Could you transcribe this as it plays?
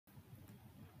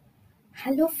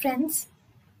Hello friends,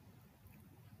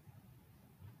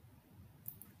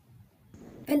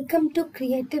 welcome to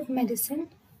Creative Medicine.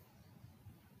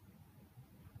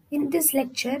 In this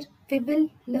lecture, we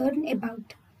will learn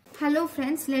about. Hello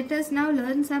friends, let us now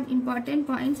learn some important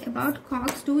points about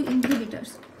COX-2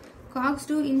 inhibitors.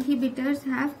 COX-2 inhibitors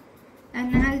have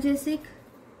analgesic,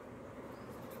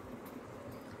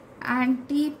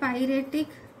 antipyretic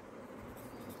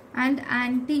and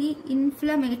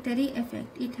anti-inflammatory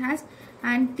effect. It has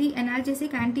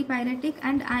analgesic, antipyretic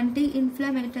and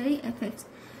anti-inflammatory effects,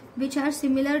 which are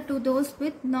similar to those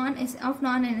with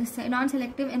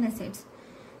non-selective NSAIDs.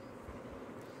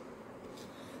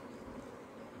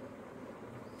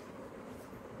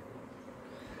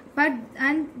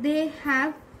 And they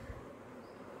have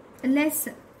less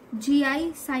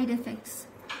GI side effects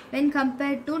when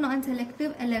compared to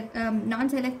non-selective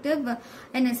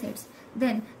NSAIDs.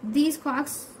 Then these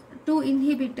COX-2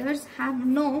 inhibitors have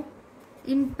no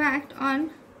impact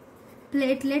on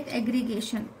platelet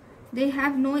aggregation. They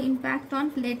have no impact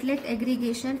on platelet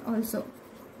aggregation also.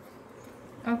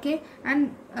 Okay,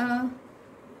 and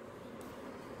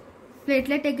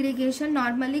platelet aggregation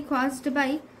normally caused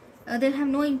by they have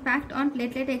no impact on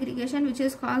platelet aggregation, which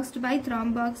is caused by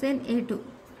thromboxane A2.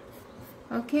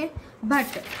 Okay, but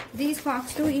these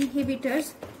COX-2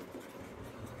 inhibitors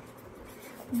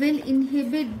will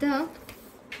inhibit the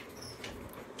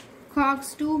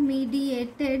COX-2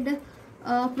 mediated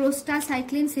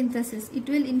prostacyclin synthesis. It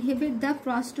will inhibit the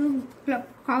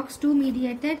COX-2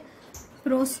 mediated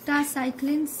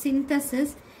prostacyclin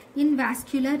synthesis in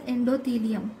vascular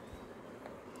endothelium.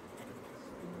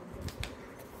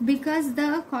 Because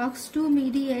the COX-2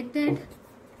 mediated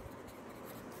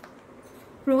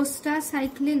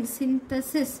prostacyclin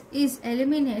synthesis is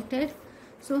eliminated,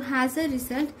 so as a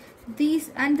result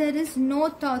there is no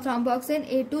thromboxane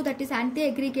A2, that is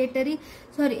aggregatory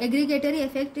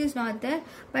effect is not there,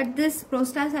 but this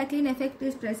prostacyclin effect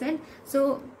is present.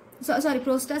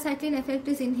 Prostacyclin effect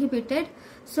is inhibited,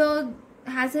 so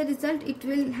as a result it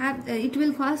will have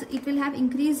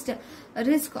increased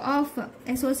risk of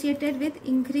associated with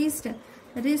increased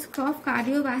risk of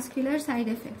cardiovascular side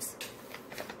effects.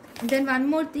 Then one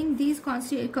more thing, these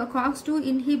COX-2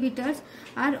 inhibitors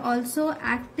are also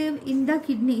active in the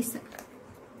kidneys.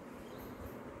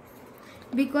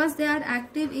 Because they are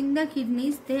active in the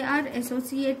kidneys, they are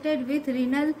associated with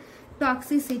renal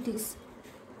toxicities.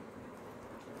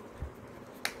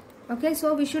 Okay,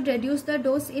 so we should reduce the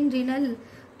dose in renal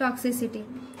toxicity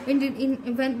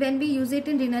when we use it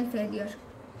in renal failure.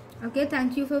 Okay,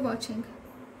 thank you for watching.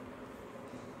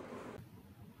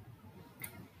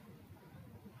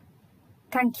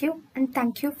 Thank you and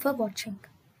thank you for watching.